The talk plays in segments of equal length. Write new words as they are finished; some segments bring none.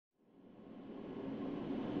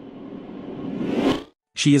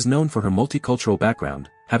She is known for her multicultural background,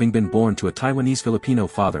 having been born to a Taiwanese-Filipino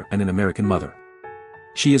father and an American mother.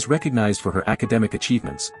 She is recognized for her academic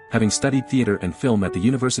achievements, having studied theater and film at the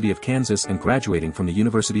University of Kansas and graduating from the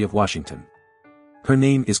University of Washington. Her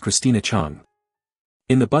name is Christina Chang.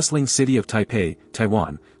 In the bustling city of Taipei,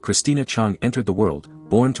 Taiwan, Christina Chang entered the world,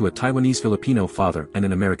 born to a Taiwanese-Filipino father and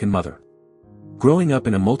an American mother. Growing up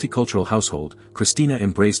in a multicultural household, Christina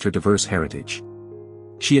embraced her diverse heritage.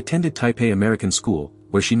 She attended Taipei American School,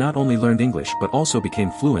 where she not only learned English but also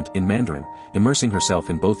became fluent in Mandarin, immersing herself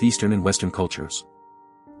in both Eastern and Western cultures.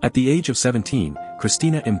 At the age of 17,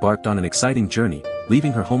 Christina embarked on an exciting journey,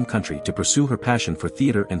 leaving her home country to pursue her passion for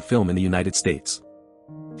theater and film in the United States.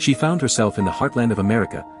 She found herself in the heartland of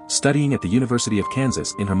America, studying at the University of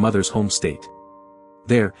Kansas in her mother's home state.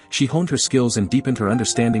 There, she honed her skills and deepened her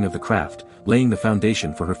understanding of the craft, laying the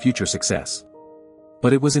foundation for her future success.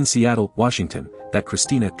 But it was in Seattle, Washington, that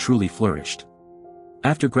Christina truly flourished.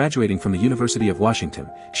 After graduating from the University of Washington,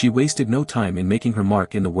 she wasted no time in making her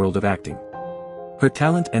mark in the world of acting. Her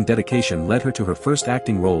talent and dedication led her to her first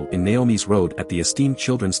acting role in Naomi's Road at the esteemed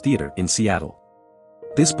Children's Theater in Seattle.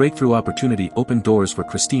 This breakthrough opportunity opened doors for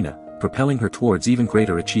Christina, propelling her towards even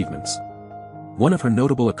greater achievements. One of her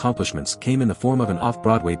notable accomplishments came in the form of an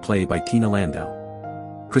off-Broadway play by Tina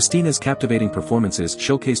Landau. Christina's captivating performances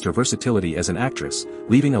showcased her versatility as an actress,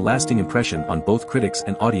 leaving a lasting impression on both critics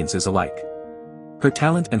and audiences alike. Her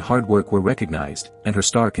talent and hard work were recognized, and her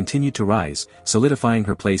star continued to rise, solidifying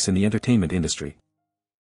her place in the entertainment industry.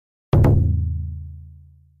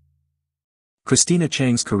 Christina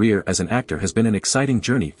Chang's career as an actor has been an exciting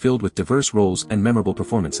journey filled with diverse roles and memorable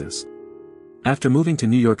performances. After moving to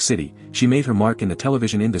New York City, she made her mark in the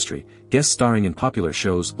television industry, guest starring in popular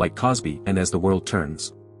shows like Cosby and As the World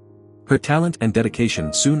Turns. Her talent and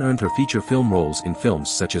dedication soon earned her feature film roles in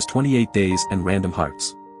films such as 28 Days and Random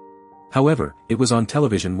Hearts. However, it was on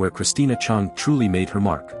television where Christina Chang truly made her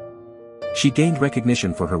mark. She gained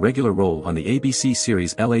recognition for her regular role on the ABC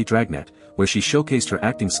series LA Dragnet, where she showcased her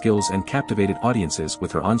acting skills and captivated audiences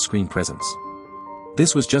with her on-screen presence.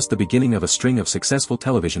 This was just the beginning of a string of successful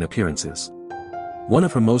television appearances. One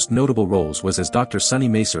of her most notable roles was as Dr. Sunny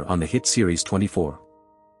Macer on the hit series 24.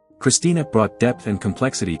 Christina brought depth and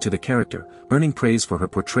complexity to the character, earning praise for her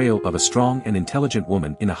portrayal of a strong and intelligent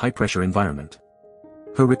woman in a high-pressure environment.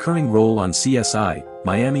 Her recurring role on CSI,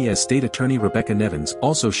 Miami as State Attorney Rebecca Nevins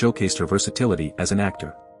also showcased her versatility as an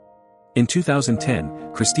actor. In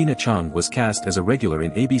 2010, Christina Chang was cast as a regular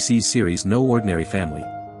in ABC's series No Ordinary Family.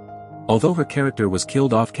 Although her character was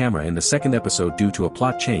killed off-camera in the second episode due to a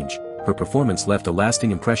plot change, her performance left a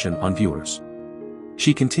lasting impression on viewers.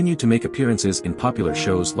 She continued to make appearances in popular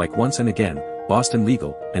shows like Once and Again, Boston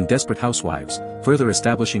Legal, and Desperate Housewives, further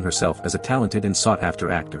establishing herself as a talented and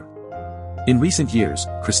sought-after actor. In recent years,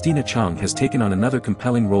 Christina Chang has taken on another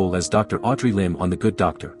compelling role as Dr. Audrey Lim on The Good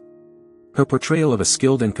Doctor. Her portrayal of a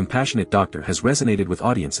skilled and compassionate doctor has resonated with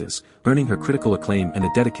audiences, earning her critical acclaim and a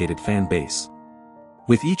dedicated fan base.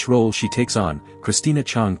 With each role she takes on, Christina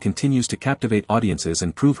Chang continues to captivate audiences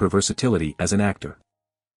and prove her versatility as an actor.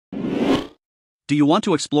 Do you want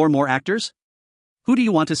to explore more actors? Who do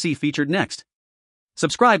you want to see featured next?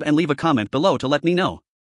 Subscribe and leave a comment below to let me know.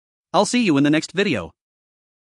 I'll see you in the next video.